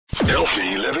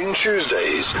Healthy Living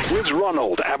Tuesdays with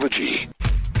Ronald Abvajee.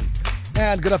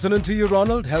 And good afternoon to you,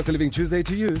 Ronald. Healthy Living Tuesday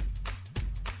to you.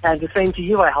 And the same to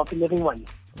you, a healthy living one.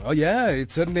 Oh yeah,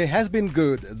 it certainly has been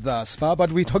good thus far,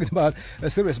 but we're talking about a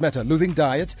serious matter, losing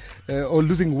diet, or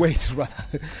losing weight rather.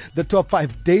 The top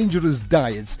 5 dangerous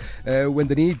diets when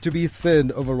the need to be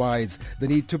thin overrides the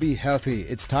need to be healthy.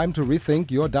 It's time to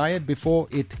rethink your diet before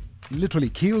it literally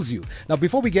kills you. Now,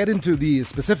 before we get into the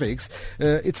specifics,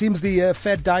 it seems the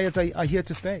fad diets are here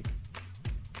to stay.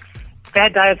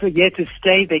 Fad diets are here to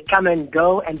stay. They come and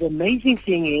go. And the amazing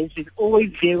thing is there's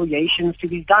always variations to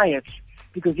these diets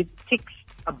because it ticks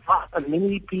about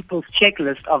many people's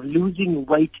checklist of losing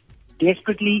weight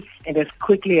desperately and as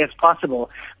quickly as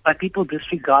possible. But people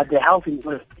disregard their health in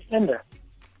order to surrender.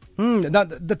 Now,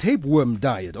 the tapeworm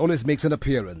diet always makes an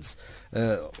appearance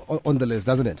on the list,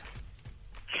 doesn't it?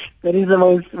 That is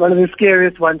one of the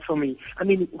scariest ones for me. I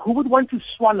mean, who would want to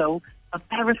swallow a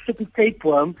parasitic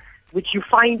tapeworm, which you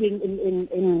find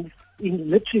in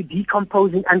literally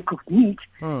decomposing uncooked meat,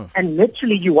 and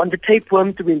literally you want the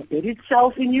tapeworm to embed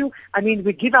itself in you? I mean,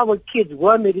 we give our kids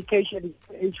worm medication at this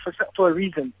age for a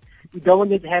reason. We don't want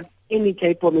them to have any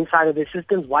tapeworm inside of their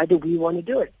systems. Why do we want to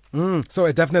do it? So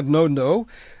a definite no.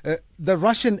 The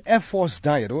Russian Air Force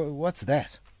diet, what's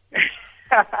that?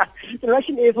 The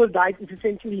Russian Air Force diet is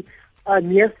essentially a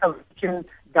near-starvation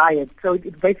diet. So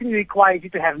it basically requires you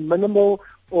to have minimal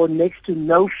or next to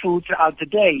no food throughout the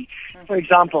day. For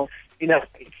example, you have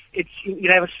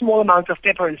a small amount of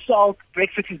pepper and salt.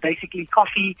 Breakfast is basically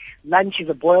coffee. Lunch is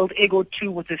a boiled egg or two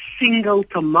with a single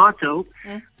tomato.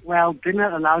 Well, dinner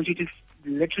allows you to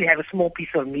literally have a small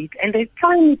piece of meat and a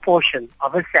tiny portion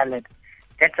of a salad.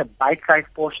 That's a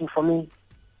bite-sized portion for me.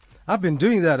 I've been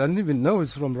doing that. I didn't even know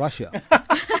it's from Russia.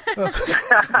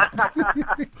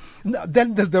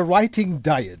 Then there's the writing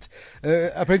diet.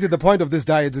 Apparently the point of this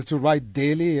diet is to write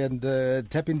daily and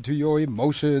tap into your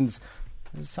emotions.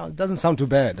 It doesn't sound too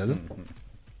bad, does it?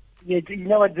 Yeah, you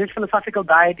know what? This philosophical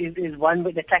diet is one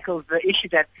that tackles the issue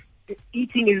that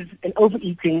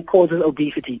overeating causes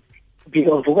obesity, being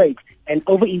overweight. And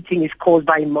overeating is caused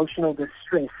by emotional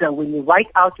distress. So when you write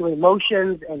out your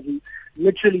emotions and you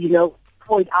literally,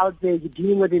 pour it out there, you're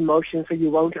dealing with emotions so you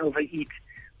won't overeat.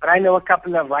 But I know a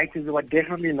couple of writers who are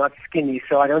definitely not skinny,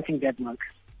 so I don't think that works.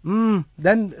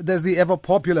 Then there's the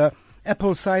ever-popular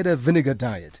apple cider vinegar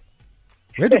diet.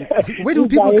 Where do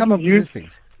people come up with these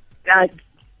things?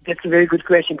 That's a very good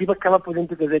question. People come up with them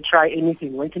because they try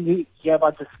anything. When can you hear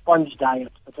about the sponge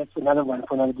diet? But that's another one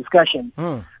for another discussion.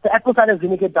 The apple cider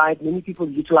vinegar diet, many people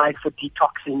utilize for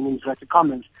detoxing in inverted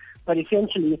commas. But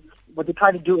essentially, what they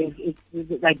try to do is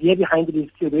the idea behind it is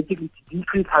theoretically to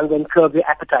decrease hunger and curb your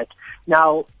appetite.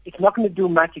 Now, it's not going to do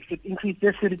much except increase the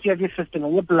acidity of your system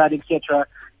and your blood, etc.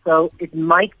 So it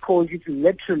might cause you to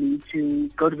literally to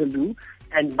go to the loo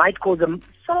and might cause a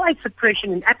slight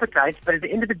suppression in appetite, but at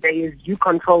the end of the day is you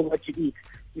control what you eat.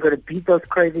 You've got to beat those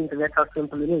cravings, and that's how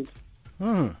simple it is.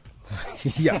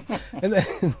 Yeah. And then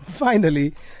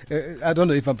finally, I don't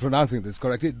know if I'm pronouncing this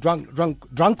correctly,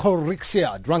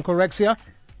 drunkorexia. Drunkorexia?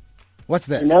 What's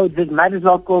that? This might as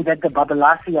well call that the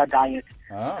Babalasia diet.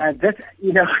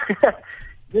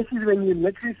 This is when you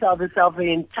literally serve yourself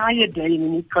the entire day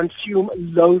and you consume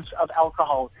loads of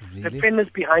alcohol. Really? The premise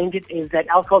behind it is that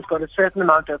alcohol's got a certain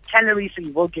amount of calories, so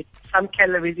you will get some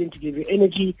calories in to give you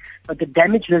energy, but the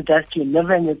damage this does to your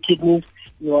liver and your kidneys,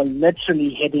 you are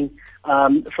literally heading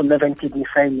for liver and kidney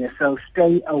failure. So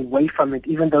stay away from it,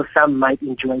 even though some might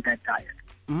enjoy that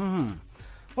diet.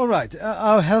 All right.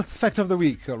 Our health fact of the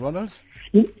week, Ronald.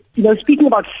 Speaking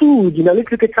about food,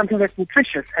 let's look at something that's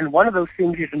nutritious, and one of those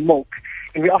things is milk.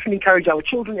 And we often encourage our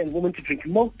children and women to drink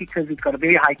milk because it's got a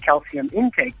very high calcium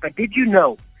intake. But did you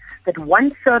know that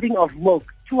one serving of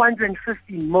milk,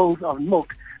 250 ml of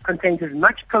milk, contains as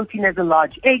much protein as a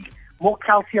large egg, more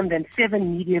calcium than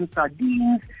 7 medium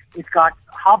sardines, it's got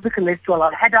half the cholesterol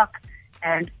of haddock,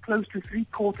 and close to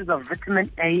 3/4 of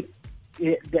vitamin A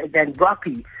than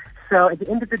broccoli. So at the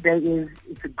end of the day,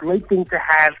 it's a great thing to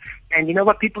have. And you know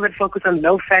what? People that focus on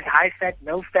low fat, high fat,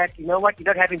 no fat, you know what? You're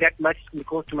not having that much. It's going to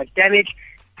cause too much damage.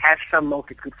 Have some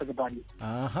milk. It's good for the body.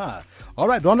 All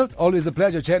right, Ronald. Always a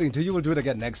pleasure chatting to you. We'll do it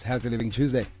again next Healthy Living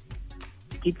Tuesday.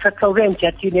 Keep fit till then.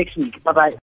 Chat to you next week. Bye-bye.